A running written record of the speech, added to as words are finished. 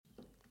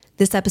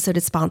This episode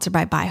is sponsored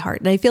by ByHeart,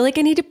 and I feel like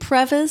I need to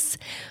preface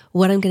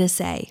what I'm going to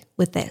say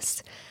with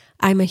this.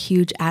 I'm a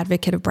huge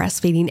advocate of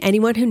breastfeeding.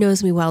 Anyone who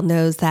knows me well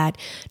knows that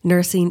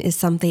nursing is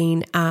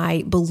something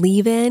I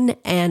believe in,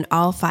 and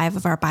all 5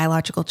 of our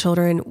biological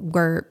children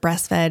were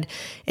breastfed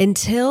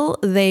until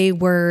they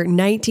were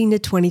 19 to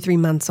 23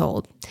 months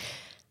old.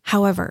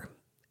 However,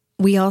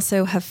 we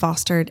also have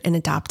fostered and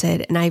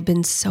adopted, and I've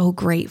been so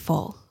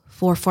grateful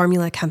for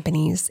formula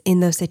companies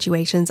in those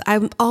situations.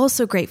 I'm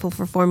also grateful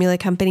for formula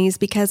companies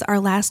because our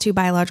last 2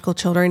 biological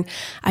children,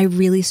 I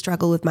really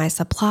struggled with my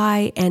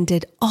supply and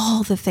did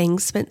all the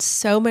things, spent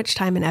so much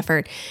time and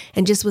effort,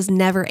 and just was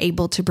never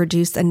able to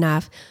produce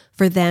enough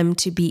for them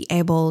to be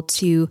able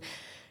to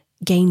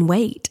gain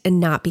weight and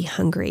not be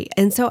hungry.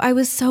 And so I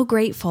was so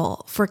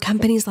grateful for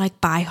companies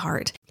like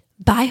ByHeart.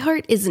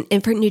 ByHeart is an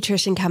infant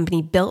nutrition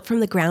company built from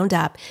the ground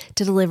up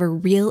to deliver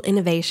real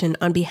innovation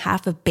on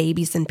behalf of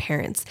babies and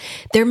parents.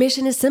 Their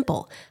mission is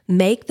simple: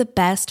 make the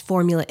best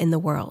formula in the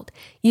world.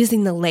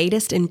 Using the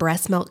latest in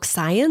breast milk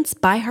science,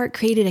 ByHeart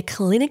created a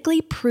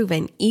clinically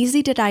proven,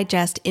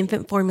 easy-to-digest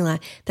infant formula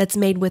that's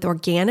made with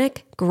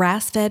organic,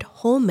 grass-fed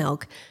whole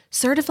milk,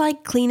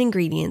 certified clean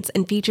ingredients,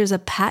 and features a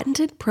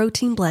patented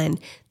protein blend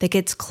that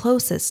gets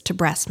closest to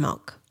breast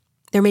milk.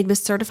 They're made with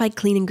certified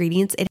clean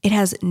ingredients. It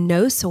has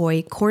no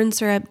soy, corn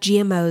syrup,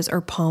 GMOs,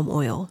 or palm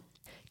oil.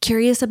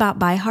 Curious about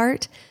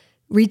ByHeart?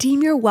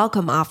 Redeem your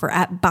welcome offer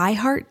at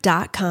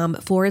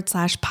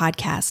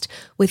byheart.com/podcast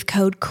with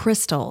code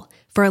CRYSTAL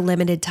for a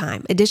limited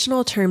time.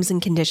 Additional terms and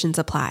conditions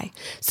apply.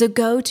 So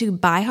go to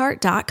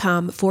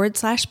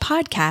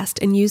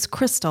byheart.com/podcast and use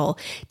CRYSTAL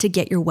to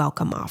get your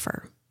welcome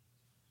offer.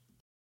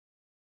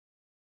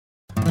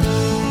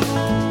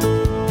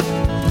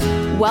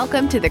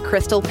 Welcome to the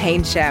Crystal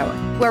Paine Show,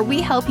 where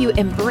we help you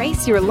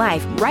embrace your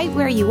life right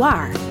where you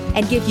are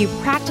and give you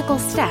practical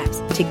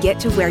steps to get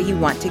to where you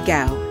want to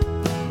go.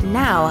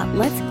 Now,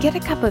 let's get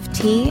a cup of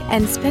tea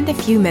and spend a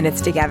few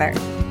minutes together.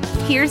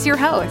 Here's your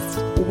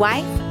host,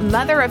 wife,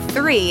 mother of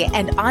 3,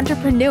 and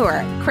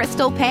entrepreneur,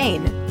 Crystal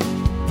Paine.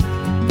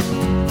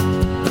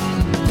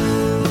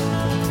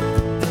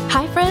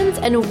 Hi, friends,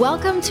 and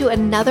welcome to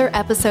another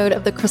episode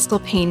of the Crystal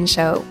Paine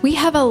Show. We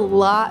have a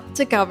lot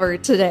to cover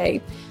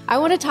today. I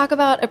want to talk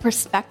about a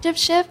perspective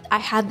shift I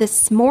had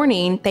this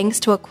morning thanks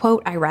to a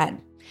quote I read.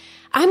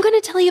 I'm going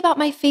to tell you about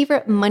my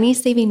favorite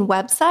money-saving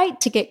website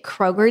to get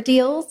Kroger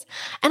deals,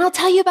 and I'll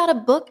tell you about a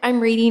book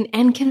I'm reading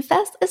and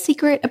confess a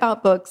secret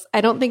about books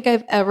I don't think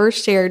I've ever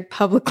shared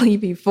publicly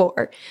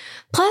before.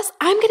 Plus,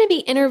 I'm going to be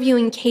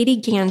interviewing Katie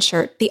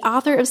Ganshert, the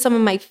author of some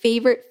of my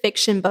favorite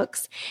fiction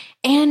books,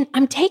 and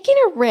I'm taking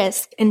a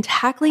risk in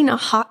tackling a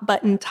hot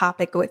button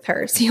topic with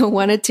her, so you'll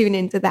want to tune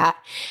into that.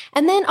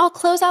 And then I'll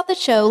close out the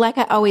show like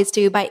I always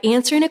do by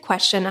answering a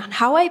question on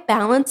how I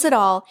balance it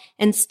all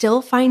and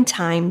still find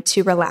time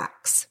to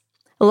relax.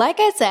 Like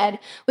I said,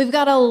 we've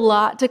got a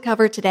lot to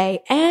cover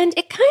today, and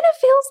it kind of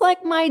feels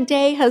like my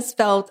day has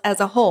felt as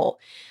a whole.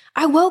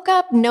 I woke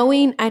up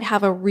knowing I'd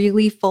have a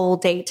really full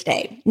day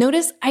today.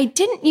 Notice I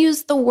didn't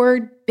use the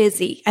word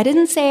busy. I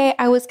didn't say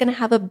I was going to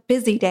have a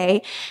busy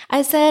day.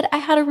 I said I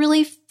had a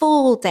really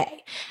full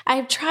day.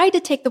 I've tried to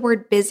take the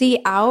word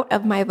busy out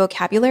of my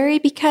vocabulary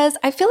because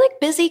I feel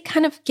like busy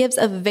kind of gives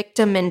a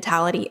victim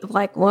mentality of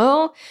like,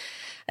 well,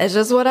 it's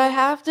just what I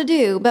have to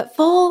do. But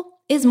full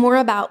is more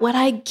about what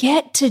I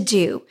get to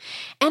do.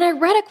 And I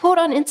read a quote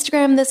on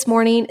Instagram this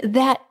morning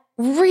that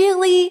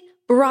really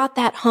brought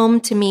that home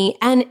to me,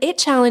 and it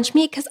challenged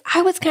me because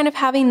I was kind of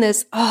having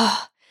this,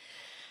 I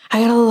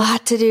got a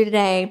lot to do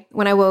today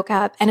when I woke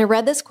up, and I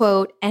read this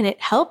quote and it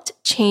helped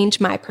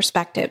change my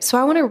perspective. So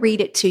I want to read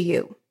it to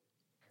you.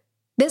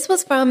 This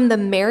was from the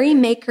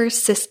Merrymaker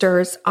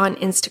sisters on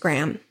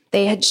Instagram.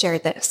 They had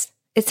shared this.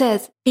 It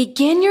says,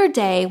 begin your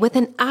day with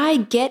an I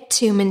get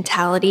to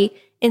mentality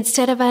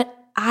instead of an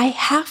I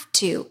have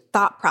to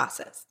thought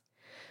process.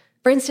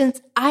 For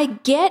instance, I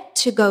get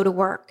to go to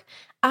work.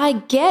 I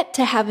get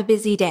to have a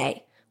busy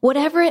day.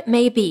 Whatever it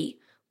may be,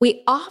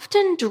 we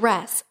often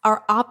dress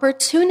our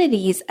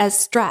opportunities as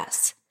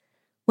stress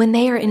when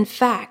they are in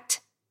fact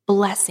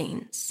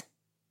blessings.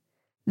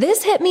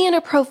 This hit me in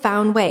a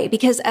profound way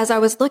because as I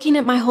was looking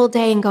at my whole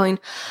day and going,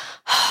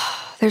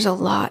 there's a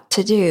lot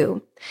to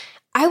do,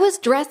 I was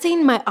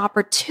dressing my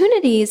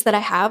opportunities that I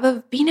have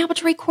of being able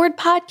to record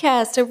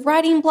podcasts, of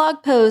writing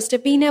blog posts,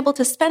 of being able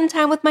to spend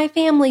time with my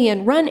family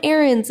and run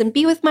errands and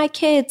be with my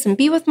kids and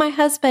be with my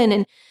husband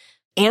and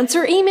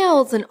answer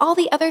emails and all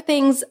the other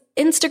things,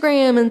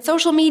 Instagram and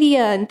social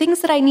media and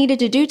things that I needed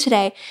to do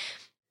today.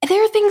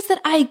 There are things that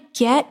I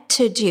get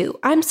to do.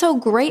 I'm so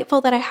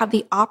grateful that I have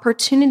the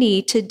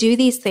opportunity to do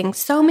these things.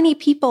 So many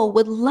people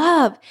would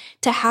love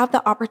to have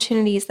the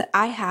opportunities that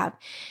I have.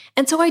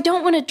 And so I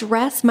don't want to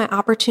dress my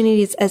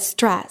opportunities as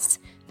stress,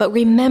 but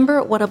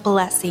remember what a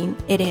blessing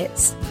it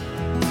is.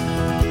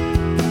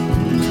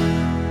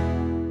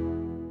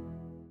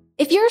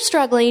 If you're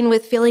struggling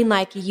with feeling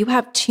like you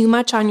have too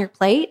much on your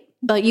plate,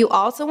 but you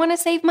also want to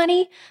save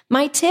money,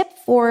 my tip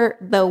for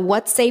the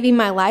What's Saving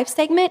My Life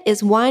segment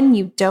is one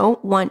you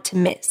don't want to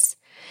miss.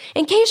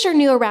 In case you're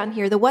new around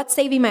here, the What's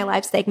Saving My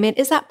Life segment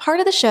is that part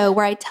of the show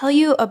where I tell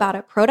you about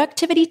a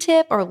productivity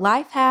tip or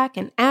life hack,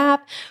 an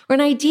app, or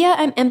an idea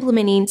I'm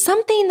implementing,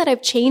 something that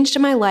I've changed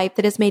in my life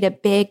that has made a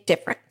big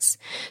difference.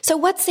 So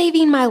what's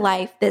saving my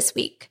life this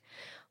week?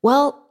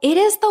 Well, it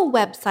is the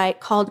website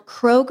called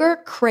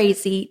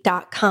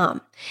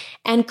KrogerCrazy.com.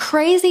 And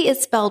crazy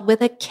is spelled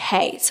with a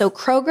K. So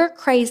Kroger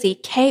Crazy,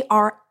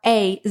 KRAZY.com.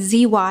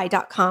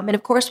 And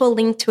of course, we'll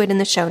link to it in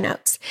the show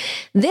notes.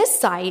 This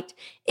site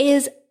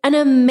is an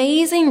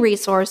amazing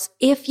resource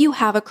if you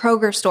have a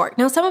Kroger store.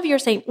 Now, some of you are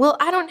saying, well,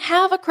 I don't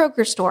have a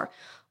Kroger store.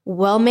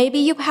 Well, maybe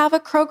you have a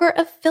Kroger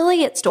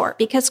affiliate store,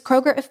 because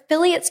Kroger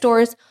affiliate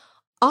stores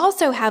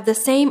also have the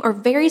same or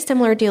very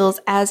similar deals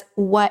as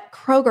what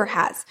Kroger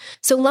has.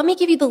 So let me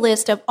give you the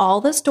list of all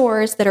the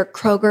stores that are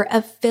Kroger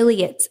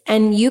affiliates,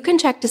 and you can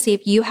check to see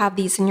if you have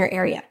these in your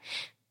area.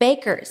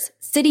 Baker's,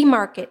 City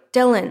Market,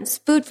 Dillon's,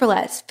 Food for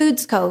Less,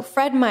 Foods Co.,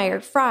 Fred Meyer,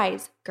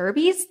 Fry's,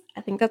 Gerby's,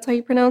 I think that's how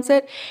you pronounce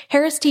it,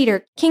 Harris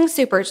Teeter, King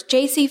Soopers,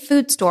 JC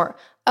Food Store,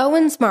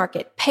 Owens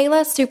Market,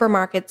 Payless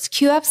Supermarkets,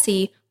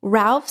 QFC,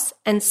 Ralph's,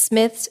 and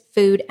Smith's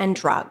Food and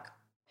Drug.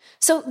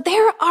 So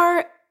there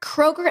are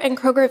Kroger and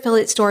Kroger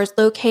affiliate stores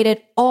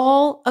located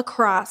all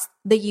across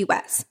the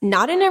U.S.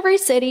 Not in every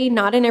city,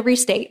 not in every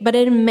state, but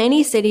in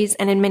many cities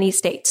and in many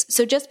states.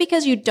 So just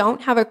because you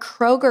don't have a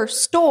Kroger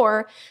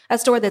store, a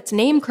store that's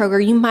named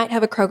Kroger, you might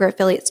have a Kroger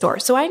affiliate store.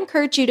 So I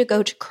encourage you to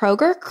go to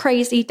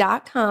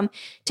KrogerCrazy.com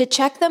to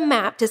check the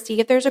map to see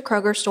if there's a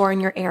Kroger store in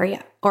your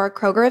area or a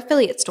Kroger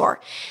affiliate store.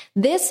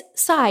 This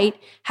site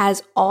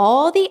has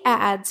all the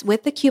ads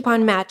with the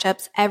coupon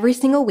matchups every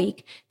single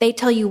week. They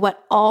tell you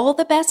what all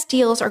the best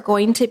deals are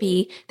going to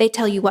be. They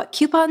tell you what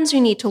coupons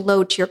you need to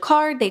load to your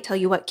card. They tell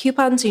you what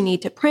coupons you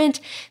need to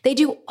print. They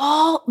do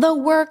all the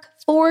work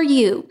for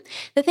you.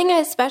 The thing I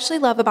especially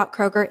love about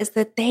Kroger is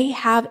that they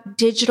have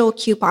digital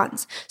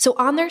coupons. So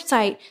on their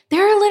site,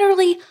 there are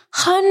literally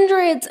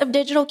hundreds of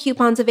digital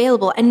coupons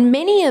available, and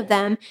many of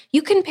them,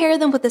 you can pair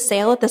them with a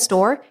sale at the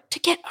store to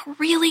get a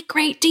really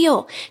great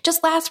deal.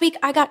 Just last week,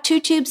 I got 2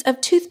 tubes of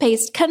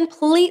toothpaste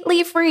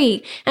completely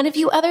free and a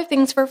few other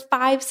things for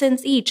 5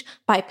 cents each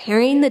by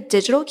pairing the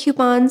digital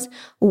coupons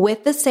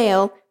with the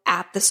sale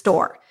at the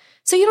store.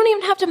 So you don't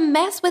even have to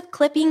mess with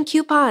clipping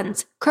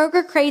coupons.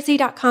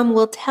 KrogerCrazy.com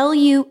will tell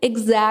you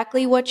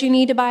exactly what you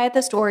need to buy at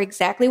the store,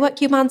 exactly what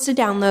coupons to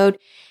download,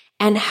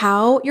 and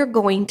how you're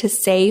going to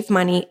save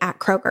money at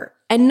Kroger.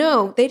 And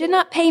no, they did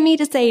not pay me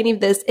to say any of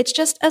this. It's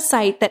just a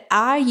site that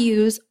I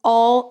use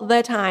all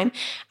the time.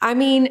 I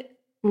mean,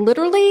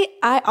 literally,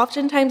 I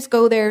oftentimes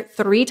go there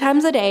 3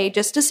 times a day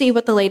just to see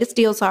what the latest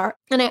deals are.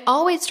 And I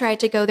always try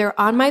to go there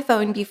on my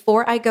phone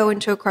before I go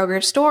into a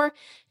Kroger store,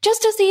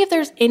 just to see if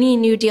there's any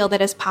new deal that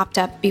has popped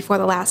up before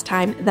the last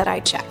time that I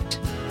checked.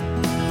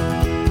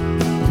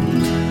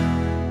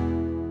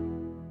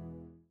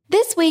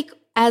 This week,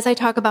 as I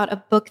talk about a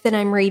book that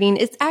I'm reading,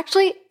 it's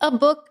actually a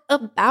book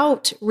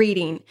about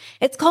reading.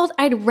 It's called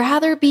I'd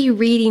Rather Be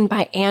Reading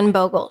by Anne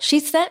Bogle. She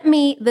sent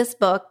me this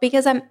book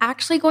because I'm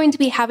actually going to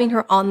be having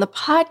her on the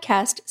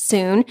podcast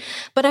soon,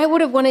 but I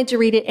would have wanted to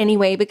read it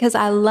anyway because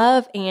I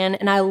love Anne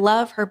and I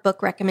love her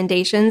book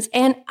recommendations,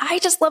 and I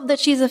just love that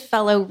she's a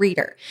fellow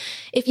reader.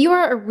 If you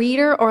are a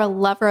reader or a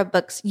lover of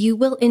books, you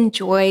will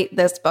enjoy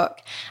this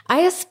book. I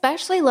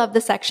especially love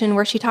the section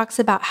where she talks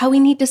about how we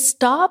need to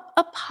stop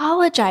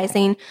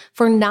apologizing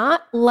for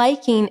not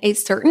liking a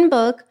certain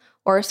book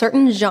or a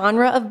certain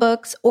genre of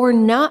books, or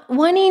not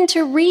wanting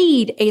to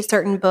read a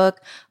certain book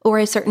or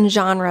a certain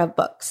genre of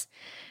books.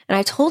 And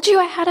I told you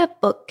I had a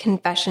book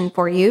confession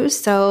for you,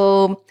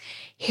 so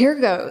here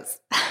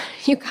goes.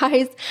 You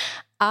guys,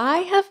 I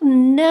have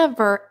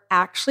never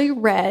actually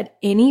read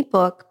any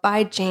book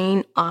by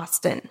Jane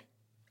Austen,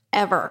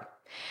 ever.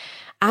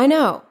 I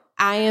know,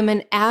 I am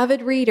an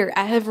avid reader.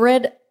 I have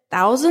read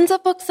thousands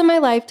of books in my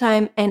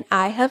lifetime, and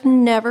I have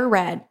never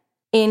read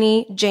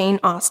any Jane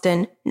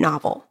Austen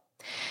novel.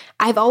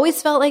 I've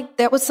always felt like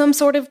that was some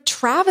sort of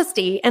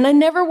travesty, and I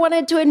never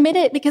wanted to admit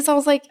it because I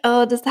was like,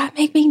 does that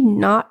make me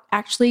not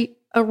actually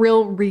a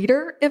real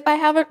reader if I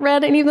haven't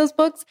read any of those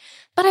books?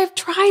 But I've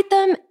tried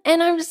them,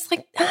 and I'm just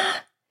like,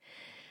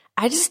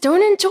 I just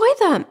don't enjoy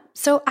them.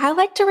 So I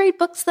like to read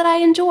books that I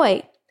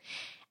enjoy.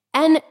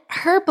 And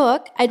her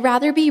book, I'd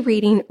Rather Be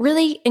Reading,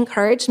 really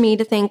encouraged me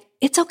to think,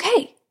 it's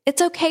okay.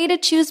 It's okay to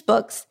choose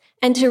books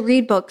and to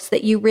read books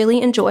that you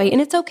really enjoy.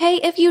 And it's okay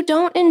if you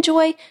don't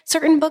enjoy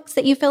certain books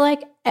that you feel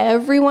like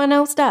everyone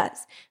else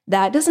does.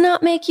 That does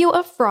not make you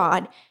a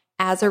fraud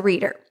as a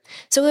reader.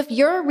 So if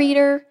you're a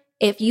reader,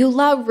 if you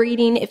love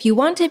reading, if you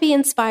want to be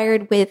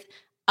inspired with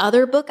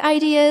other book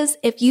ideas,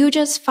 if you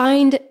just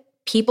find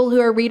people who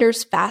are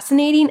readers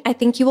fascinating, I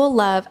think you will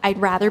love I'd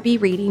Rather Be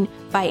Reading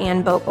by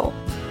Anne Bogle.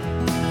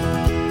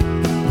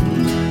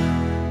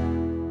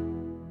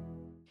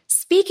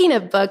 Speaking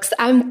of books,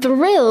 I'm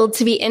thrilled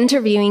to be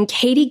interviewing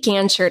Katie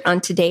Ganshert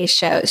on today's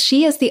show.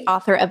 She is the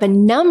author of a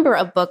number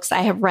of books I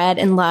have read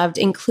and loved,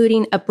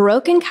 including A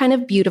Broken Kind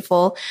of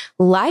Beautiful,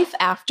 Life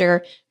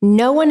After,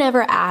 No One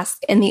Ever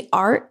Asked, and The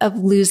Art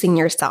of Losing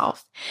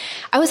Yourself.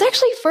 I was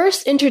actually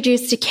first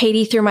introduced to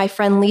Katie through my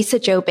friend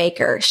Lisa-Jo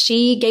Baker.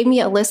 She gave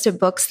me a list of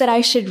books that I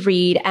should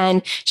read,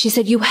 and she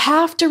said, you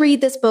have to read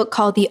this book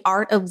called The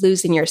Art of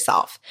Losing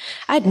Yourself.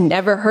 I'd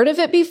never heard of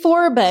it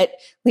before, but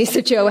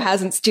Lisa-Jo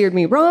hasn't steered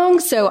me wrong,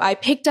 so I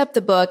picked up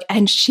the book,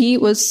 and she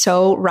was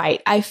so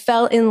right. I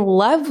fell in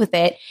love with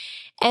it.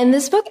 And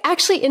this book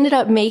actually ended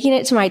up making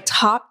it to my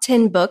top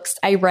 10 books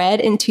I read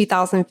in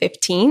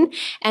 2015.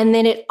 And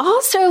then it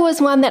also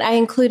was one that I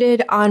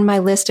included on my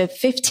list of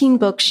 15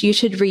 books you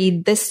should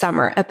read this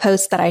summer, a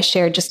post that I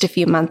shared just a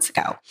few months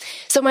ago.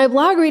 So my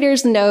blog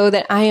readers know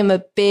that I am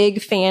a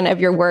big fan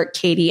of your work,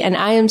 Katie, and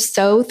I am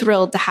so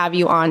thrilled to have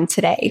you on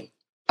today.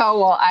 Oh,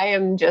 well, I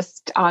am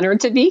just honored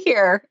to be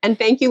here. And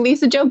thank you,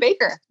 Lisa-Jo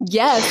Baker.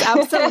 Yes,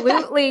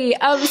 absolutely.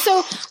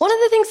 So one of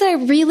the things that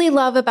I really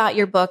love about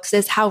your books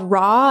is how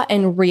raw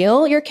and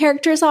real your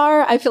characters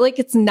are. I feel like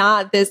it's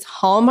not this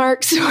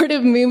Hallmark sort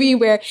of movie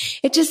where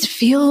it just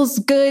feels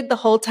good the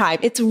whole time.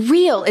 It's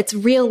real. It's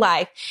real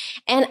life.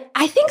 And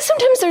I think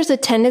sometimes there's a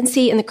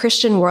tendency in the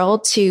Christian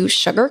world to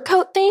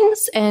sugarcoat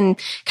things and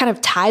kind of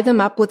tie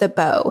them up with a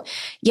bow.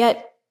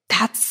 Yet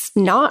that's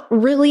not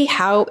really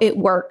how it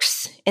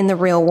works in the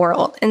real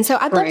world. And so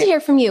I'd love to hear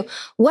from you.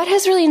 What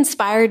has really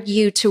inspired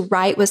you to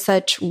write with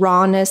such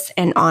rawness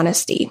and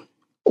honesty?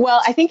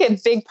 Well, I think a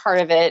big part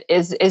of it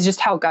is just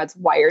how God's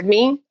wired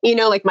me,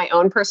 like my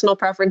own personal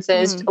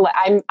preferences.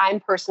 I'm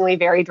personally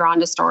very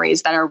drawn to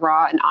stories that are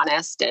raw and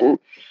honest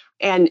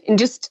and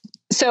just,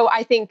 so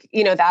I think,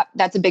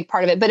 that's a big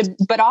part of it.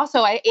 But also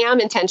I am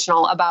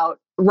intentional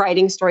about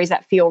writing stories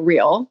that feel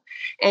real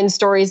and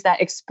stories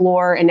that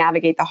explore and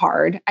navigate the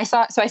hard. I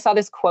saw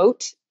this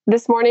quote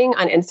this morning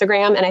on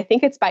Instagram, and I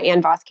think it's by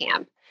Ann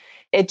Voskamp.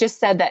 It just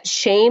said that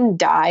shame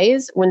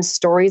dies when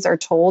stories are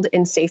told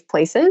in safe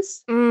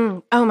places.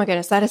 Oh my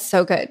goodness, that is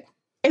so good.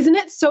 Isn't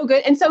it so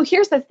good? And so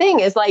here's the thing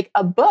is like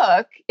a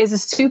book is a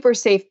super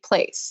safe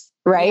place,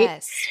 right?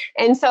 Yes.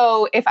 And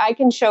so if I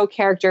can show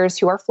characters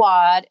who are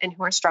flawed and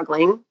who are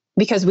struggling,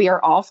 because we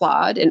are all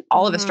flawed and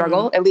all of us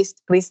struggle, at least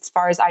as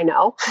far as I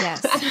know.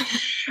 Yes.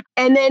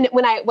 And then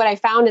what I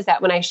found is that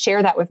when I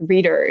share that with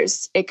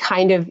readers, it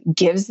kind of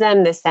gives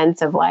them the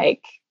sense of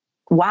like,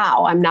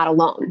 wow, I'm not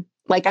alone.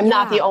 Like I'm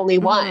not the only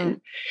one.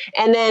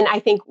 And then I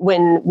think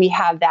when we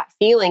have that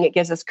feeling, it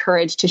gives us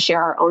courage to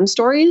share our own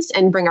stories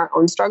and bring our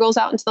own struggles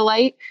out into the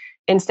light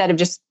instead of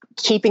just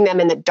keeping them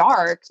in the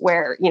dark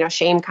where,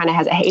 shame kind of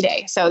has a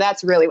heyday. So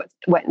that's really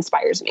what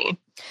inspires me.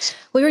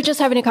 We were just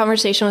having a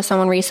conversation with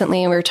someone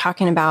recently, and we were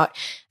talking about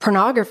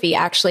pornography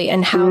actually,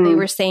 and how they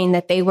were saying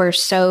that they were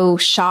so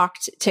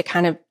shocked to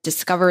kind of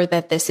discover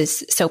that this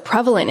is so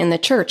prevalent in the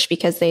church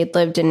because they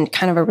lived in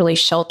kind of a really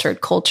sheltered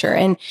culture.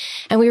 And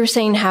we were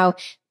saying how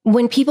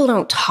when people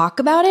don't talk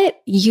about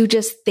it, you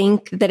just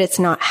think that it's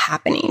not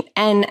happening.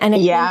 And I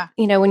think,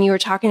 when you were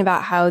talking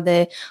about how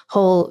the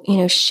whole,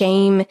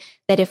 shame,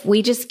 that if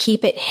we just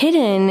keep it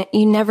hidden,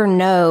 you never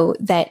know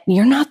that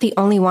you're not the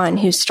only one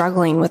who's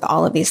struggling with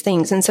all of these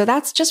things. And so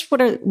that's just what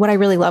I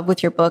really love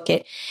with your book.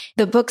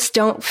 The books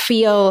don't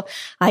feel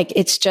like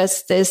it's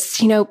just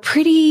this,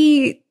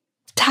 pretty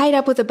tied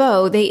up with a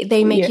bow.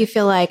 They make you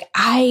feel like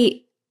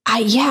I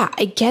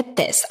get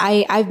this.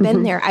 I've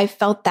been there. I've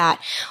felt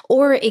that.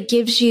 Or it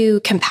gives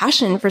you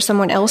compassion for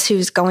someone else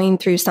who's going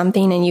through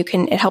something, and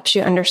it helps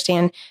you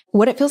understand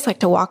what it feels like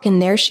to walk in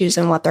their shoes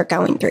and what they're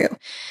going through.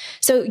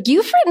 So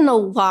you've written a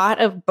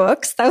lot of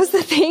books. That was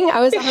the thing.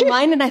 I was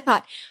online and I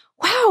thought,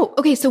 wow.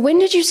 Okay. So when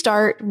did you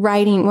start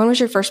writing? When was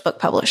your first book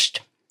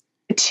published?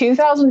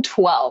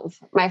 2012,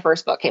 my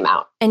first book came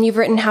out. And you've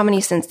written how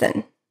many since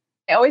then?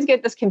 I always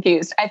get this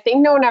confused. I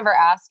think No One Ever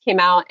Asked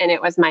came out and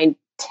it was my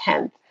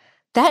 10th.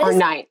 That or is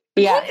 9th.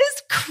 Yeah. That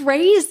is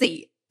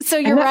crazy. So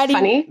you're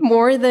writing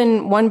more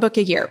than one book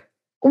a year.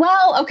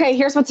 Well, okay.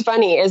 Here's what's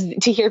funny is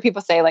to hear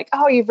people say like,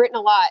 oh, you've written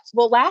a lot.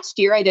 Well, last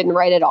year I didn't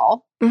write at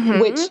all, I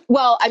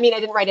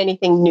didn't write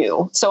anything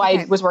new. So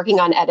I was working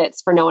on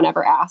edits for No One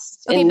Ever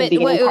Asked. Okay, but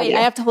wait,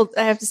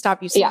 I have to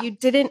stop you. So you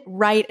didn't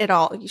write at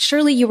all.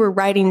 Surely you were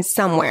writing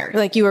somewhere,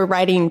 like you were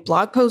writing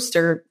blog posts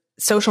or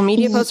social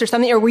media posts or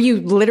something, or were you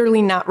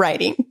literally not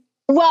writing?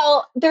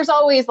 Well, there's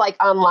always like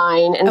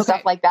online and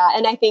stuff like that.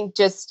 And I think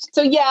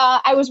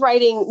I was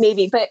writing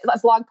maybe, but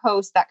blog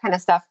posts, that kind of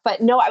stuff.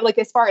 But no,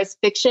 as far as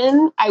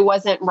fiction, I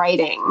wasn't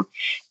writing.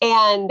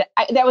 And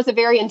that was a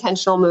very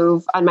intentional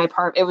move on my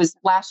part. It was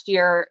last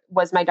year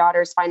was my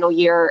daughter's final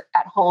year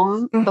at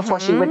home before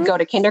she would go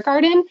to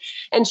kindergarten.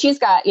 And she's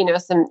got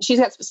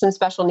some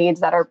special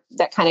needs that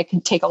kind of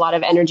can take a lot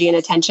of energy and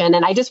attention.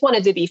 And I just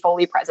wanted to be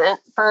fully present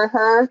for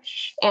her.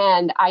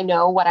 And I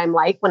know what I'm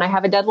like when I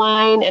have a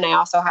deadline. And I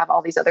also have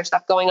all these other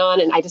stuff going on.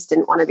 And I just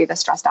didn't want to be the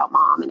stressed out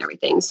mom and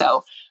everything.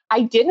 So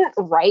I didn't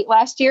write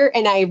last year,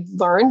 and I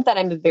learned that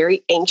I'm a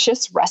very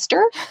anxious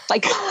rester.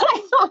 Like,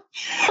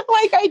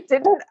 I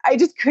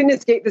just couldn't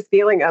escape this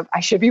feeling of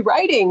I should be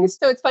writing.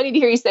 So it's funny to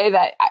hear you say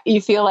that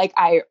you feel like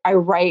I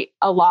write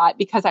a lot,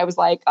 because I was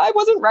like, I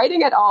wasn't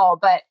writing at all.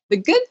 But the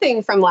good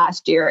thing from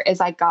last year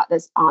is I got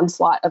this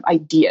onslaught of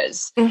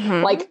ideas,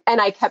 and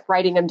I kept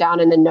writing them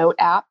down in the note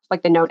app,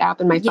 like the note app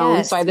in my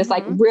phone. So I have this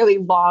like really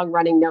long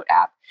running note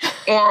app.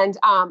 And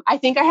I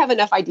think I have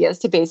enough ideas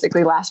to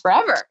basically last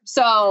forever.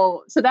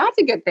 So that's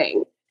a good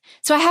thing.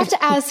 So I have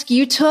to ask,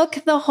 you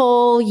took the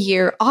whole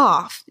year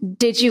off.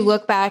 Did you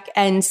look back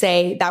and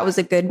say that was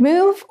a good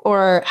move?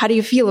 Or how do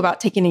you feel about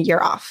taking a year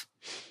off?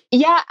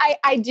 Yeah,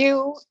 I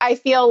do. I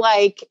feel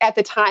like at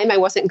the time I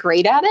wasn't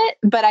great at it,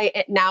 but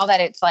now that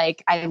it's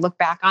like, I look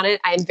back on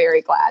it, I'm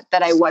very glad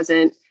that I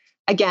wasn't,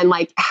 again,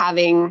 like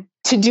having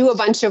to do a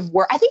bunch of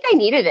work. I think I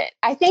needed it.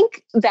 I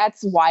think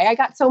that's why I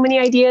got so many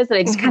ideas, and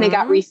I just kind of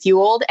got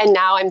refueled. And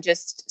now I'm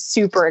just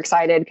super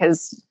excited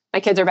because my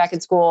kids are back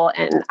in school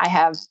and I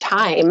have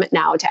time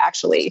now to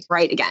actually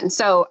write again.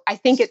 So I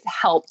think it's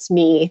helped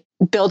me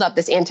build up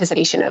this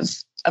anticipation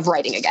of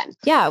writing again.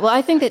 Yeah. Well,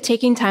 I think that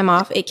taking time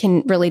off, it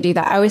can really do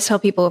that. I always tell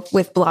people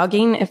with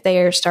blogging, if they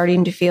are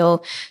starting to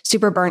feel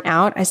super burnt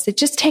out, I said,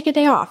 just take a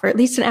day off, or at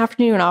least an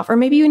afternoon off, or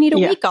maybe you need a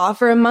week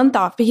off or a month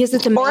off, because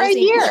it's amazing. Or a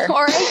year.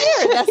 Or a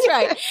year. That's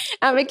right.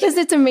 Because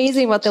it's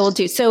amazing what they will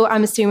do. So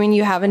I'm assuming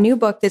you have a new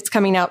book that's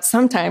coming out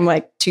sometime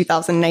like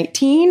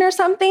 2019 or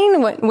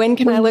something. When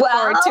can I look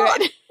forward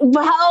to it?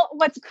 Well,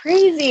 what's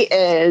crazy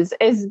is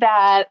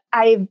that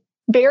I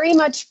very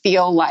much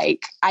feel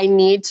like I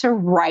need to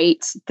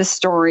write the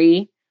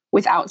story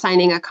without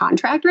signing a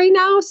contract right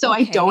now. So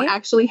I don't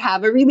actually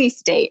have a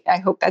release date. I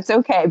hope that's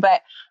okay.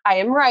 But I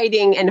am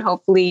writing, and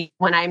hopefully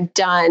when I'm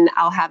done,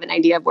 I'll have an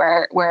idea of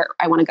where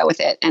I want to go with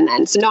it. And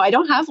then, so no, I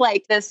don't have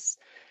like this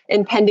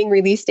impending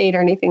release date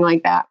or anything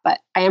like that, but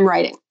I am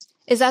writing.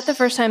 Is that the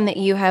first time that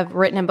you have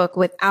written a book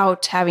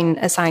without having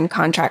a signed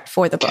contract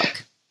for the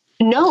book?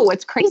 No,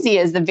 what's crazy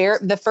is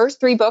the first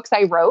 3 books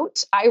I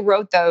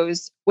wrote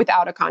those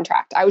without a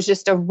contract. I was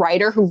just a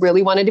writer who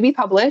really wanted to be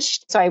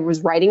published. So I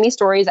was writing these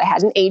stories. I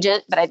had an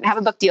agent, but I didn't have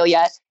a book deal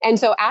yet. And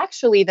so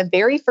actually the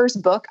very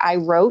first book I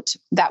wrote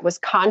that was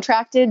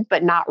contracted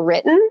but not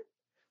written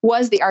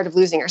was The Art of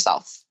Losing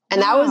Yourself.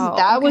 And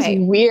that was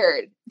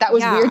weird. That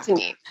was weird to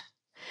me.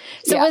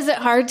 So was it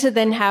hard to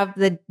then have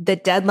the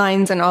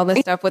deadlines and all this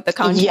stuff with the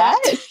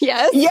contract?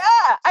 Yes. Yeah.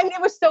 I mean,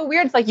 it was so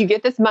weird. It's like you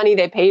get this money,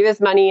 they pay you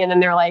this money, and then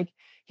they're like,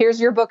 here's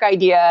your book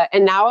idea.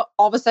 And now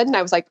all of a sudden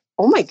I was like,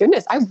 oh my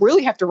goodness, I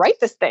really have to write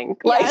this thing.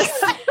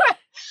 Yes. Like,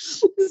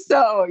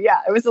 so yeah,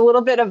 it was a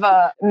little bit of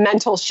a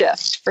mental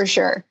shift for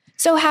sure.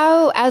 So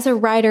how, as a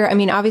writer, I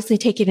mean, obviously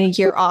taking a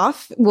year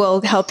off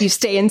will help you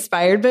stay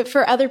inspired, but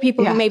for other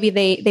people who maybe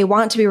they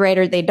want to be a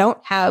writer, they don't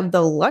have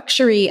the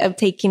luxury of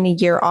taking a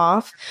year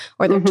off,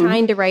 or they're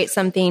trying to write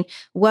something.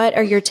 What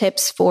are your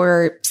tips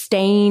for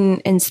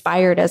staying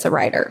inspired as a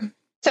writer?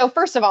 So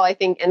first of all, I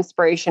think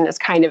inspiration is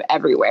kind of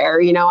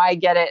everywhere. You know, I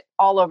get it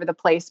all over the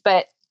place,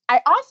 but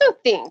I also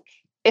think,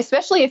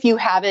 especially if you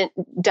haven't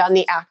done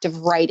the act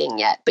of writing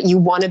yet, but you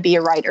want to be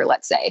a writer,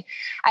 let's say,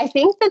 I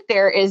think that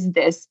there is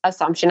this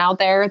assumption out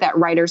there that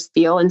writers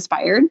feel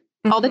inspired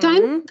all the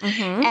time.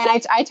 And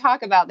I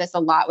talk about this a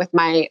lot with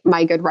my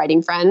good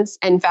writing friends.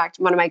 In fact,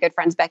 one of my good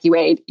friends, Becky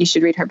Wade, you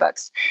should read her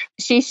books.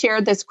 She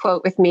shared this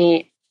quote with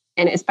me,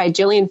 and it's by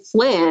Gillian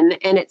Flynn.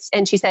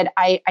 And she said,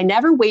 I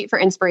never wait for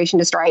inspiration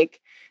to strike.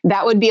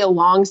 That would be a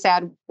long,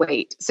 sad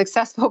wait.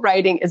 Successful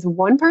writing is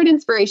 1 part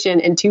inspiration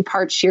and 2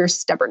 parts sheer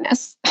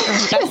stubbornness.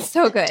 That's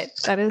so good.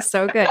 That is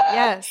so good.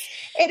 Yes.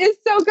 It is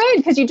so good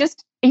because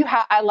you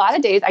have a lot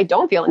of days I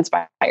don't feel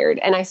inspired,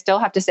 and I still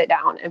have to sit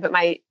down and put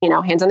my,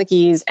 hands on the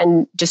keys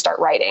and just start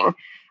writing.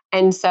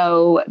 And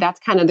so that's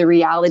kind of the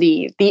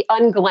reality, the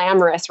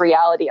unglamorous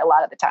reality a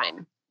lot of the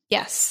time.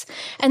 Yes.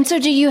 And so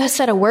do you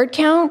set a word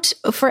count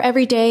for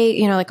every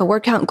day, like a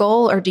word count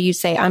goal, or do you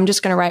say, I'm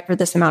just going to write for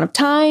this amount of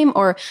time,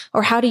 or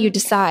how do you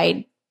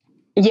decide?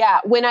 Yeah.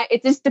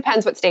 It just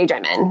depends what stage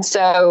I'm in.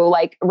 So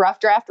like rough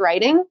draft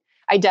writing,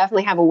 I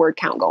definitely have a word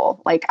count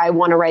goal. Like I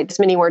want to write this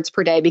many words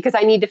per day because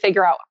I need to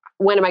figure out,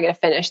 when am I going to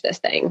finish this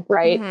thing?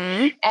 Right.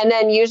 And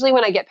then usually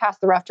when I get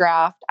past the rough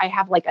draft, I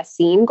have like a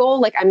scene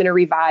goal. Like I'm going to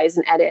revise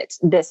and edit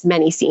this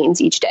many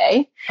scenes each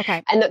day.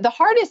 Okay. And the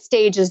hardest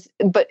stage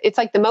but it's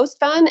like the most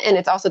fun. And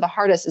it's also the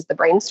hardest is the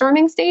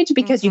brainstorming stage,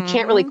 because you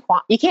can't really,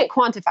 you can't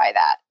quantify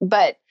that,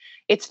 but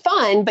it's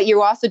fun, but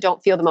you also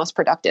don't feel the most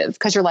productive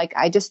because you're like,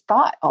 I just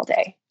thought all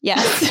day.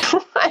 Yes.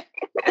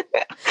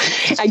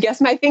 I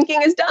guess my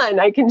thinking is done.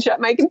 I can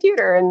shut my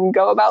computer and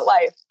go about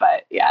life.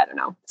 But yeah, I don't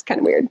know. It's kind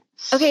of weird.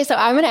 Okay, so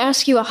I'm going to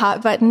ask you a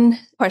hot button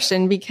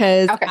question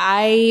because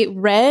I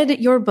read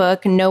your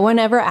book, No One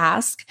Ever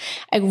Asked.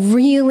 I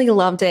really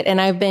loved it.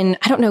 And I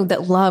don't know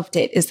that loved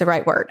it is the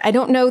right word. I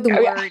don't know the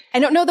word. Yeah. I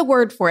don't know the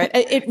word for it.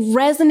 It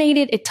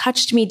resonated. It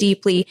touched me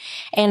deeply.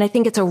 And I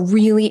think it's a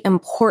really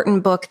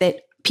important book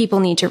that people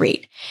need to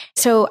read.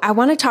 So I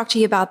want to talk to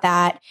you about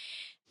that.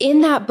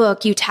 in that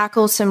book, you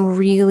tackle some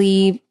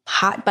really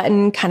hot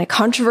button kind of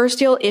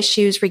controversial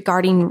issues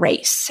regarding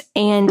race.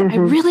 And I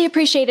really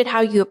appreciated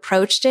how you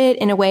approached it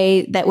in a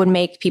way that would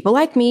make people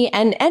like me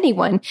and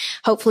anyone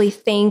hopefully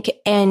think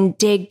and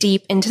dig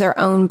deep into their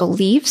own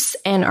beliefs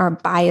and our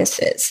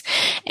biases.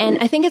 And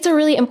I think it's a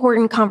really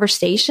important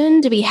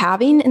conversation to be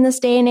having in this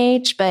day and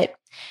age. But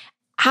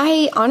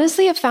I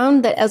honestly have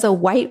found that as a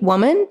white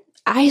woman,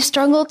 I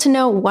struggle to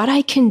know what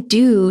I can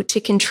do to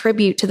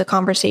contribute to the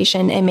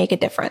conversation and make a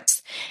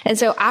difference. And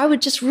so I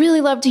would just really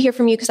love to hear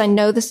from you because I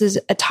know this is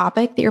a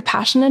topic that you're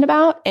passionate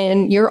about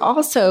and you're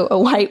also a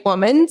white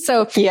woman.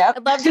 So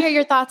I'd love to hear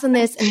your thoughts on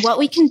this and what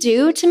we can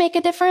do to make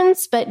a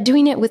difference, but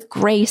doing it with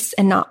grace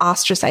and not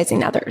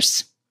ostracizing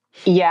others.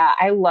 Yeah,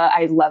 I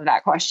love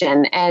that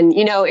question. And,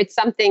 you know, it's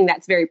something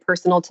that's very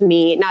personal to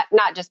me,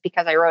 not just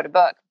because I wrote a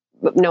book,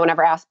 no one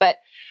ever asked, but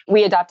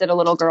we adopted a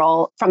little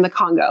girl from the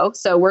Congo.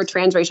 So we're a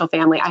transracial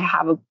family. I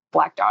have a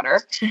Black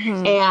daughter.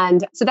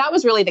 And so that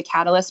was really the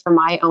catalyst for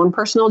my own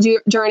personal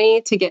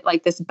journey to get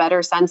like this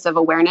better sense of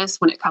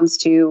awareness when it comes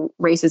to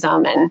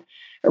racism and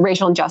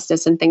racial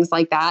injustice and things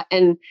like that.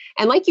 And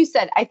like you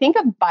said, I think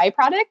a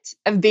byproduct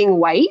of being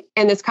white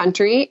in this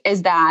country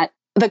is that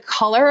the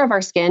color of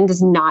our skin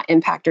does not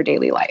impact our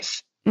daily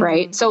life.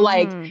 Right. So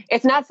like,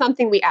 it's not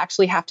something we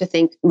actually have to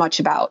think much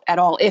about at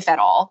all, if at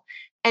all.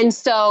 And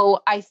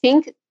so I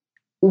think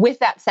with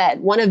that said,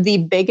 one of the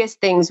biggest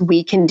things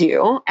we can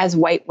do as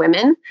white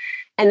women,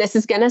 and this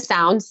is going to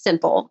sound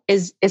simple,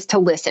 is to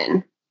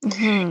listen.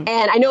 And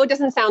I know it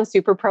doesn't sound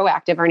super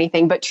proactive or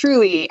anything, but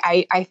truly,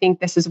 I think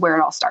this is where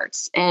it all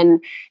starts.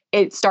 And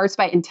it starts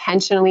by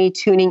intentionally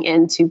tuning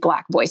into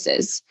Black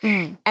voices.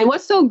 And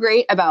what's so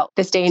great about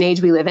this day and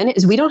age we live in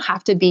is we don't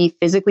have to be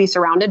physically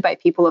surrounded by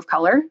people of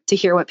color to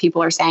hear what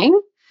people are saying.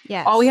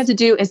 Yes. All we have to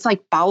do is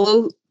like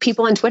follow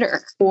people on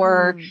Twitter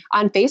or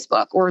on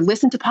Facebook or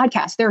listen to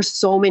podcasts. There are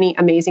so many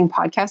amazing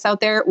podcasts out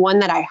there. One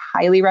that I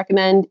highly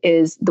recommend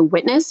is The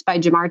Witness by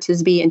Jemar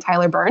Tisby and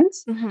Tyler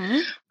Burns.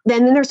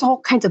 Then there's all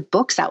kinds of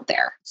books out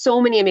there.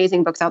 So many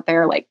amazing books out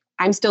there. Like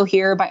I'm Still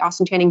Here by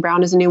Austin Channing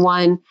Brown is a new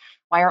one.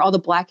 Why Are All the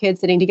Black Kids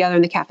Sitting Together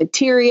in the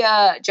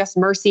Cafeteria? Just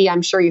Mercy.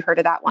 I'm sure you heard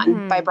of that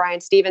one by Brian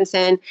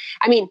Stevenson.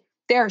 I mean,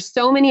 there are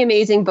so many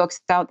amazing books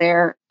out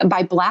there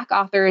by Black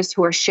authors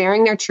who are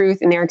sharing their truth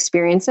and their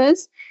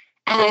experiences.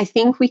 And I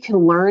think we can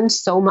learn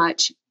so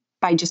much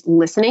by just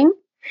listening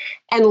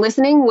and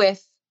listening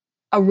with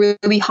a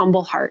really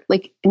humble heart,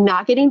 like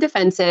not getting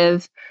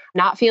defensive,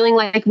 not feeling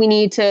like we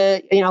need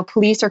to,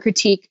 police or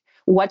critique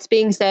what's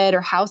being said or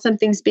how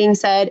something's being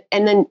said.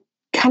 And then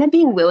kind of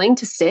being willing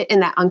to sit in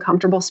that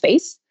uncomfortable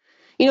space.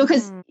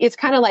 Because it's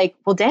kind of like,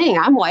 well, dang,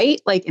 I'm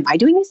white. Like, am I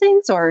doing these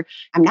things or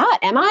I'm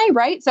not? Am I?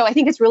 Right. So I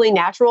think it's really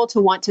natural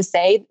to want to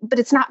say, but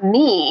it's not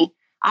me.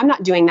 I'm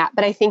not doing that.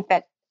 But I think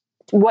that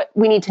what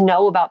we need to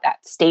know about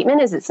that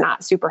statement is it's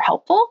not super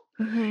helpful,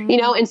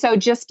 and so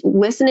just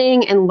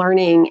listening and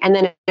learning, and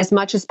then as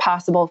much as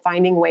possible,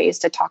 finding ways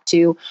to talk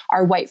to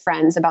our white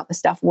friends about the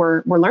stuff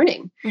we're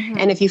learning.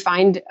 And if you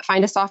find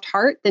a soft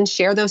heart, then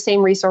share those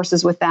same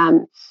resources with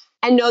them.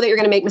 And know that you're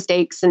going to make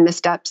mistakes and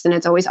missteps, and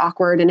it's always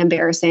awkward and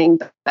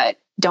embarrassing, but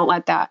don't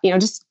let that,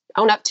 just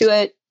own up to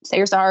it, say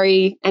you're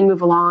sorry and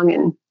move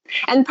along.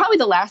 And probably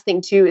the last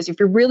thing too, is if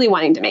you're really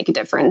wanting to make a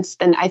difference,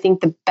 then I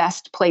think the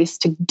best place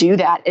to do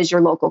that is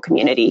your local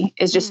community,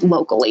 is just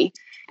locally,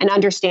 and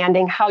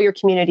understanding how your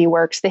community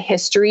works,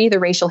 the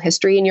racial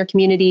history in your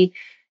community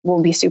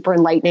will be super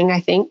enlightening, I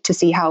think, to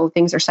see how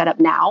things are set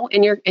up now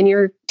in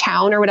your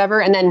town or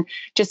whatever. And then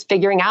just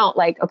figuring out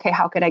like, okay,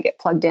 how could I get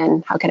plugged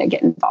in? How could I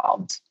get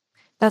involved?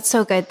 That's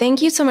so good.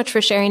 Thank you so much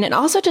for sharing, and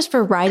also just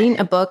for writing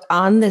a book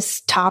on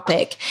this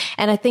topic.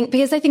 And I think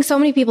so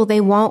many people,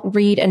 they won't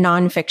read a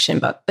nonfiction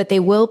book, but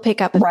they will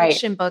pick up a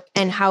fiction book,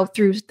 and how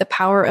through the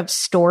power of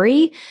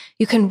story,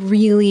 you can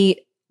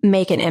really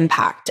make an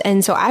impact.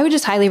 And so I would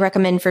just highly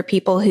recommend for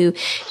people who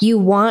you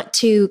want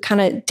to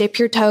kind of dip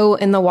your toe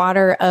in the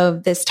water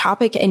of this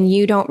topic and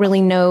you don't really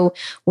know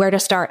where to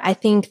start. I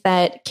think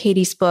that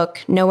Katie's book,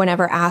 No One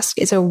Ever Asked,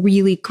 is a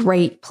really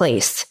great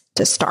place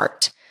to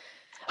start.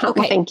 Okay.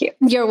 Well, thank you.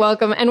 You're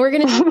welcome. And we're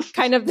going to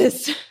kind of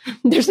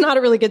there's not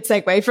a really good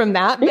segue from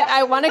that, but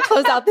I want to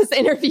close out this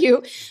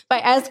interview by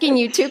asking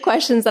you two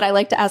questions that I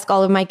like to ask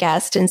all of my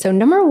guests. And so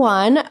number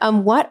one,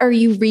 what are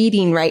you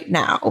reading right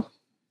now?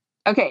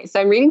 Okay. So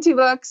I'm reading two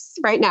books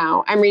right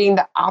now. I'm reading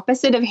The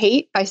Opposite of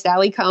Hate by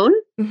Sally Kohn.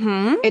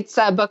 It's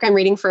a book I'm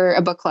reading for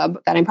a book club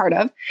that I'm part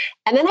of.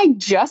 And then I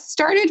just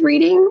started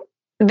reading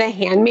The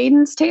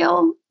Handmaid's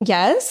Tale.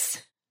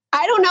 Yes.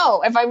 I don't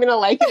know if I'm going to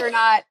like it or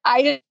not.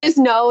 I just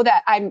know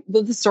that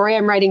the story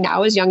I'm writing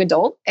now is young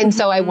adult. And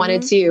so I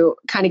wanted to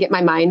kind of get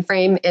my mind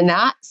frame in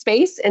that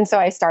space. And so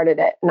I started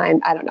it,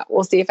 and I don't know.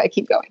 We'll see if I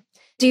keep going.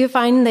 Do you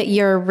find that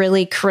you're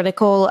really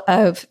critical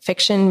of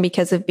fiction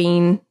because of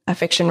being a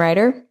fiction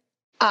writer?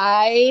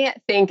 I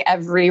think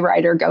every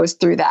writer goes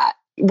through that,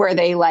 where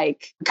they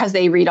because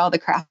they read all the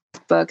craft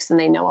books and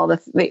they know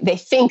they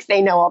think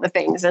they know all the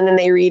things, and then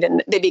they read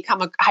and they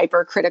become a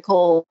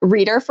hypercritical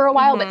reader for a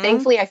while. But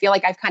thankfully, I feel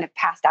like I've kind of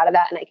passed out of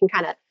that, and I can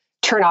kind of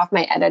turn off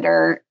my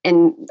editor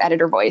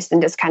voice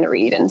and just kind of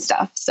read and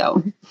stuff.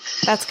 So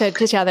that's good.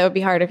 Cause that would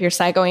be hard if you're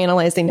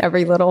psychoanalyzing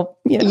every little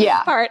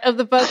part of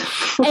the book.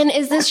 And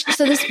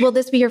will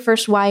this be your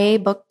first YA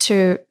book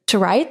to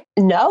write?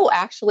 No,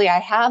 actually I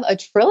have a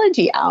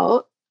trilogy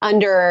out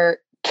under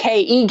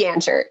K.E.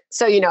 Ganchert.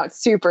 So,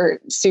 it's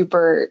super,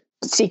 super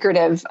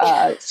secretive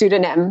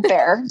pseudonym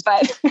there,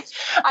 but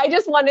I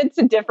just wanted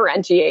to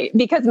differentiate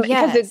because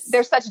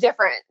there's such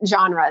different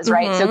genres,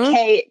 right? Mm-hmm.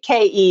 So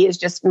K.E. is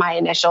just my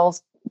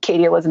initials,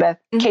 Katie Elizabeth,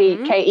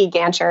 mm-hmm. K.E.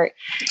 Ganchert,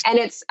 and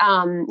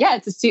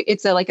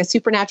it's like a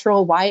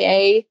supernatural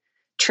YA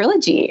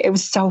trilogy. It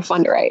was so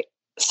fun to write.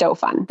 So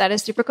fun. That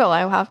is super cool.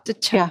 I'll have to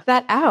check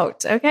that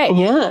out. Okay.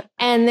 Yeah.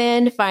 And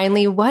then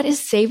finally, what is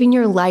saving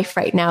your life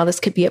right now? This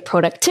could be a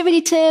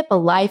productivity tip, a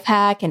life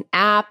hack, an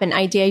app, an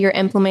idea you're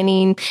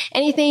implementing,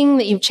 anything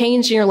that you've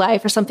changed in your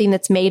life or something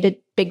that's made a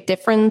big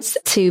difference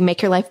to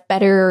make your life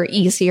better,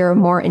 easier,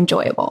 more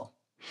enjoyable.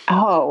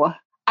 Oh,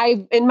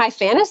 in my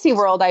fantasy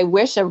world, I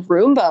wish a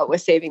Roomba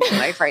was saving my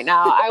life right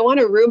now. I want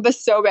a Roomba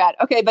so bad.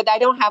 Okay. But I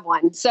don't have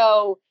one.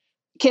 So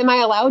am I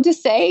allowed to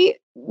say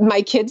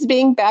my kids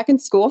being back in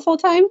school full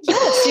time?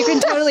 Yes, you can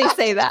totally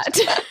say that.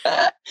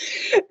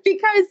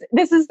 Because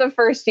this is the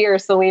first year,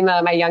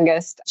 Salima, my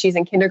youngest, she's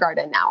in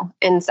kindergarten now.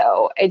 And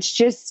so it's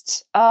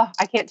just,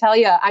 I can't tell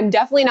you, I'm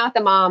definitely not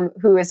the mom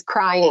who is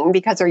crying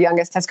because her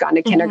youngest has gone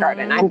to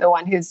kindergarten. Mm-hmm. I'm the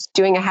one who's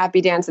doing a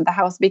happy dance at the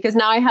house because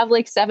now I have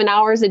like 7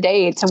 hours a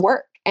day to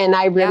work. And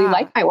I really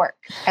like my work.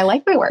 I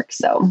like my work.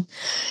 So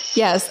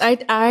yes,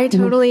 I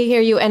totally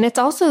hear you. And it's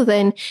also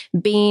then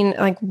being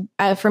like,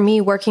 for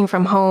me, working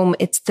from home,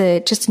 it's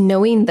just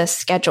knowing the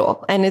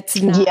schedule, and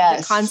it's not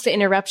the constant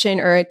interruption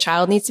or a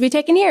child needs to be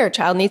taken here, a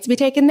child needs to be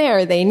taken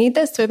there. They need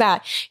this or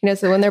that,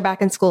 so when they're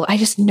back in school, I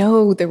just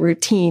know the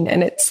routine,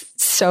 and it's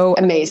so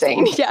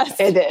amazing. Yes,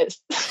 it is.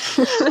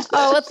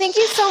 Well, thank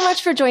you so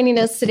much for joining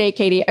us today,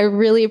 Katie. I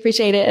really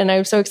appreciate it. And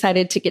I'm so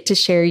excited to get to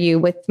share you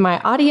with my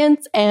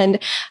audience and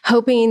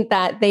hoping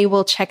that they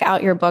will check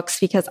out your books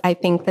because I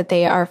think that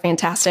they are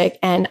fantastic.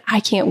 And I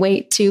can't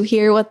wait to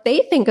hear what they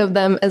think of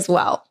them as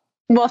well.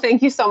 Well,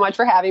 thank you so much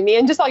for having me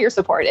and just all your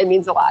support. It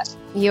means a lot.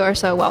 You are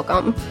so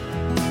welcome.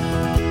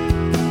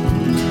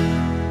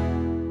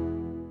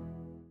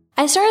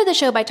 I started the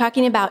show by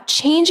talking about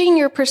changing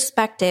your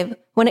perspective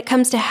when it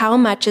comes to how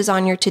much is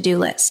on your to-do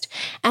list.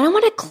 And I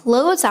want to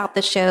close out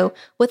the show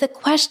with a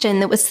question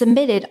that was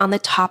submitted on the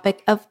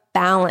topic of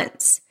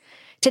balance.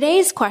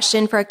 Today's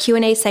question for a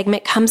Q&A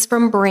segment comes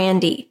from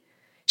Brandy.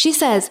 She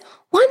says,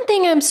 one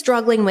thing I'm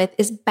struggling with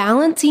is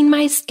balancing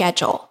my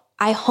schedule.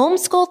 I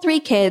homeschool 3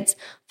 kids,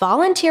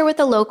 volunteer with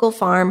a local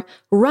farm,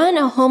 run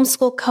a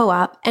homeschool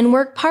co-op, and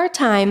work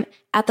part-time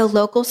at the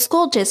local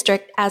school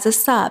district as a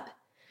sub.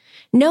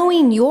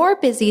 Knowing your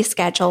busy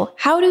schedule,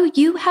 how do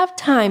you have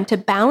time to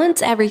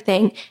balance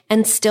everything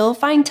and still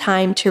find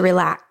time to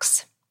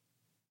relax?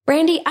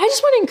 Brandy, I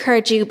just want to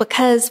encourage you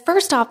because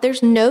first off,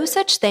 there's no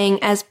such thing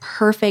as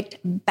perfect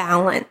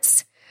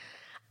balance.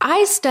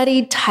 I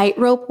studied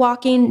tightrope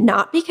walking,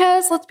 not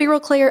because, let's be real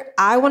clear,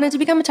 I wanted to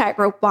become a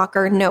tightrope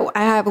walker. No,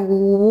 I have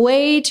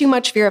way too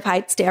much fear of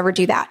heights to ever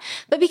do that,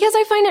 but because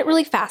I find it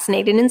really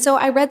fascinating. And so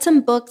I read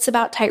some books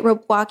about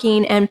tightrope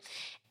walking, and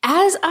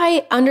as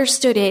I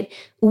understood it,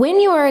 when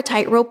you are a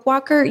tightrope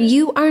walker,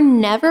 you are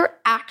never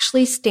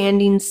actually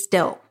standing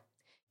still.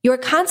 You're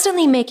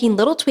constantly making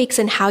little tweaks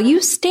in how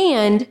you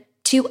stand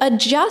to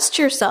adjust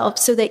yourself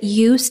so that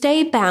you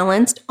stay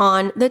balanced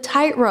on the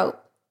tightrope.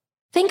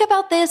 Think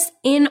about this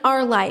in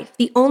our life.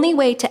 The only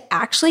way to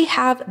actually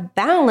have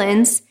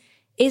balance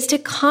is to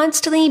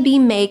constantly be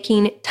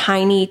making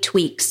tiny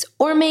tweaks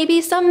or maybe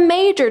some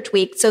major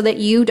tweaks so that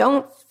you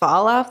don't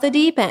fall off the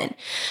deep end.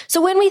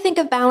 So when we think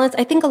of balance,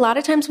 I think a lot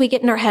of times we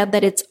get in our head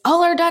that it's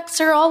all our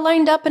ducks are all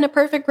lined up in a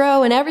perfect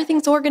row and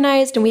everything's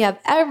organized and we have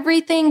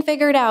everything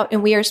figured out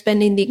and we are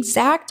spending the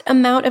exact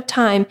amount of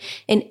time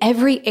in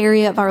every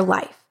area of our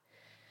life.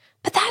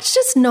 But that's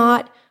just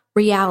not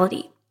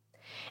reality.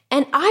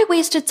 And I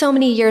wasted so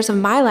many years of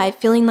my life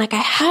feeling like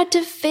I had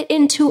to fit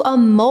into a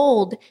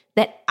mold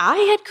that I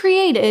had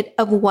created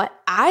of what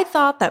I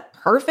thought the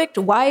perfect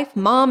wife,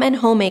 mom, and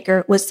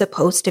homemaker was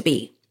supposed to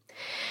be.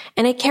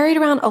 And I carried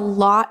around a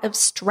lot of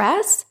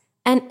stress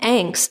and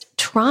angst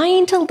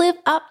trying to live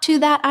up to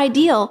that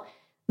ideal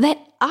that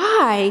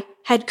I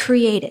had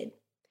created.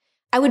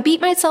 I would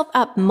beat myself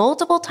up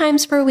multiple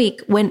times per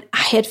week when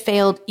I had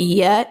failed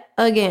yet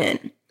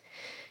again.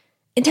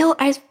 Until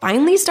I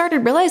finally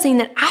started realizing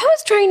that I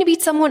was trying to be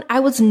someone I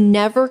was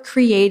never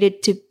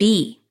created to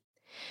be.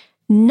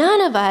 None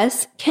of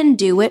us can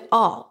do it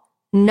all.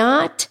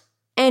 Not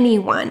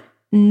anyone.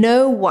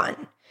 No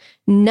one.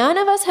 None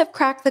of us have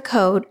cracked the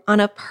code on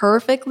a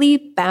perfectly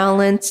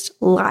balanced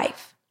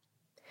life.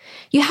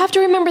 You have to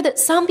remember that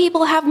some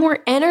people have more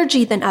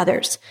energy than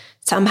others.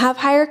 Some have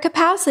higher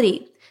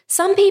capacity.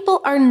 Some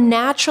people are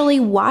naturally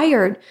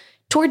wired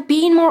toward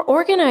being more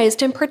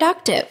organized and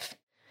productive.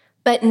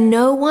 But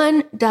no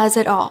one does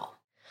it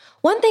all.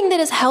 One thing that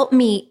has helped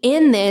me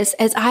in this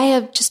is I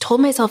have just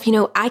told myself,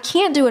 I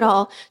can't do it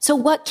all. So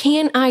what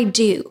can I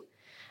do?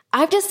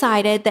 I've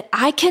decided that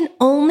I can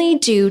only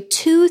do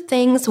 2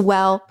 things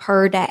well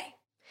per day.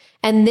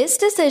 And this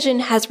decision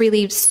has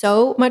relieved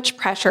so much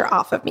pressure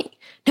off of me.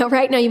 Now,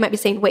 right now you might be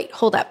saying, wait,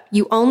 hold up.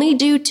 You only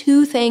do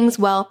 2 things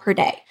well per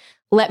day.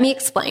 Let me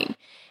explain.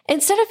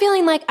 Instead of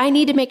feeling like I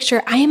need to make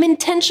sure I am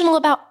intentional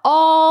about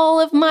all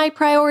of my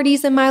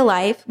priorities in my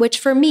life, which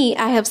for me,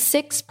 I have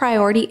 6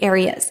 priority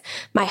areas: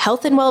 my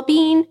health and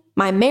well-being,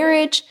 my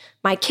marriage,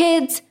 my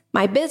kids,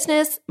 my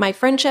business, my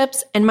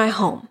friendships, and my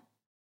home.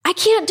 I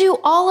can't do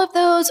all of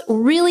those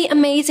really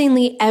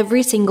amazingly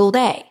every single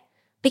day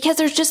because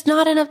there's just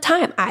not enough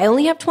time. I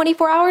only have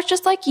 24 hours,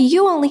 just like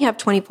you only have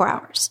 24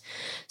 hours.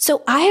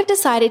 So I have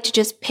decided to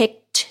just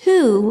pick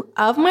 2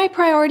 of my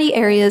priority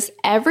areas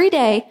every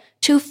day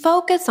to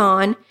focus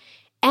on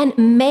and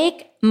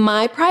make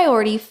my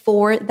priority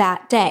for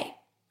that day.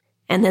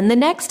 And then the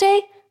next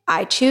day,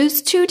 I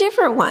choose 2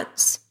 different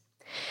ones.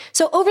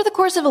 So over the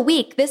course of a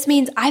week, this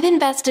means I've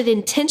invested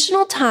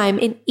intentional time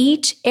in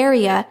each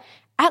area,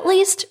 at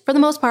least for the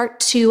most part,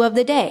 2 of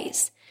the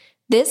days.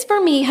 This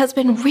for me has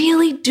been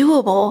really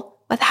doable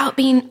without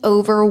being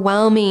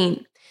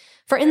overwhelming.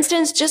 For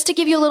instance, just to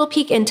give you a little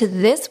peek into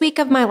this week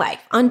of my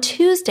life, on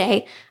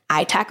Tuesday,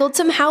 I tackled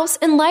some house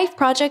and life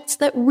projects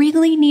that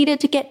really needed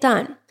to get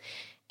done.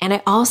 And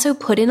I also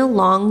put in a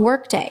long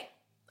work day.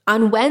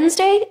 On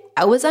Wednesday,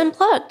 I was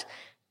unplugged.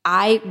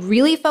 I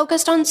really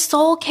focused on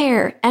soul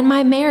care and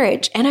my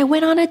marriage, and I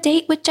went on a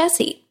date with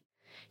Jesse.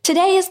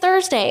 Today is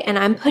Thursday, and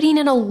I'm putting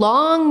in a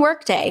long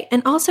work day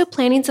and also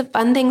planning some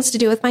fun things to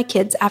do with my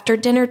kids after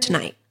dinner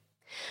tonight.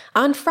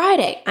 On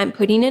Friday, I'm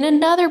putting in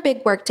another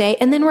big work day,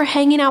 and then we're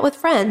hanging out with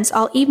friends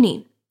all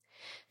evening.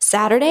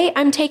 Saturday,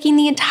 I'm taking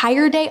the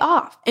entire day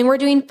off, and we're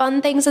doing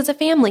fun things as a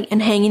family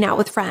and hanging out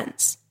with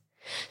friends.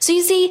 So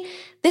you see,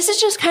 this is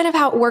just kind of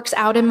how it works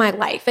out in my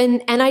life.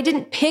 And I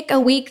didn't pick a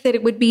week that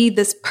it would be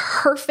this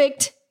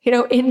perfect,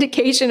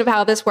 indication of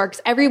how this works.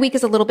 Every week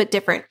is a little bit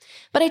different.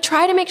 But I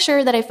try to make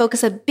sure that I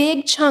focus a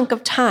big chunk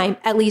of time,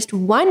 at least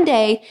one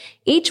day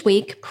each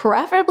week,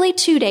 preferably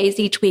 2 days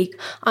each week,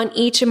 on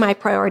each of my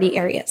priority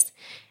areas.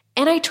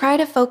 And I try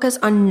to focus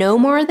on no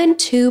more than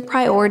 2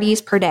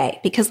 priorities per day,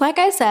 because like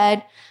I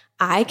said,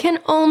 I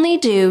can only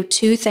do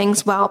 2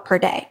 things well per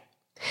day.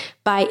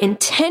 By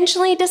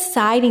intentionally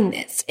deciding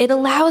this, it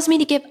allows me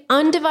to give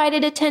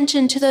undivided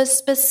attention to those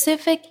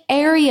specific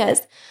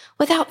areas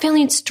without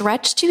feeling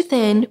stretched too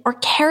thin or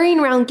carrying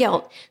around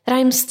guilt that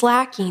I'm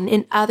slacking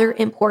in other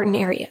important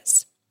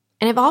areas.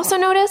 And I've also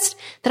noticed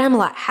that I'm a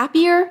lot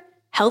happier,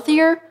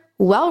 healthier,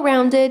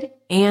 well-rounded,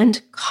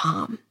 and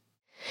calm.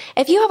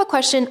 If you have a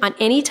question on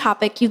any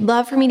topic you'd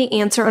love for me to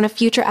answer on a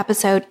future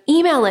episode,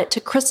 email it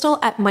to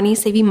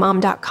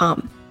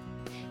crystal@moneysavingmom.com.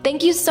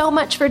 Thank you so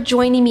much for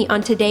joining me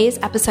on today's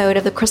episode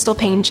of The Crystal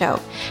Paine Show.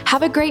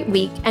 Have a great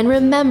week, and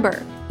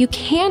remember, you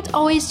can't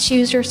always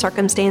choose your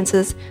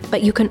circumstances,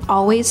 but you can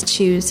always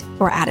choose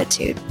your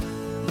attitude.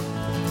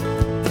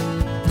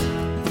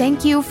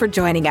 Thank you for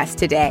joining us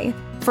today.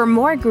 For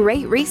more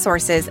great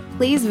resources,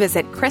 please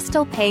visit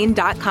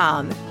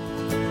crystalpaine.com.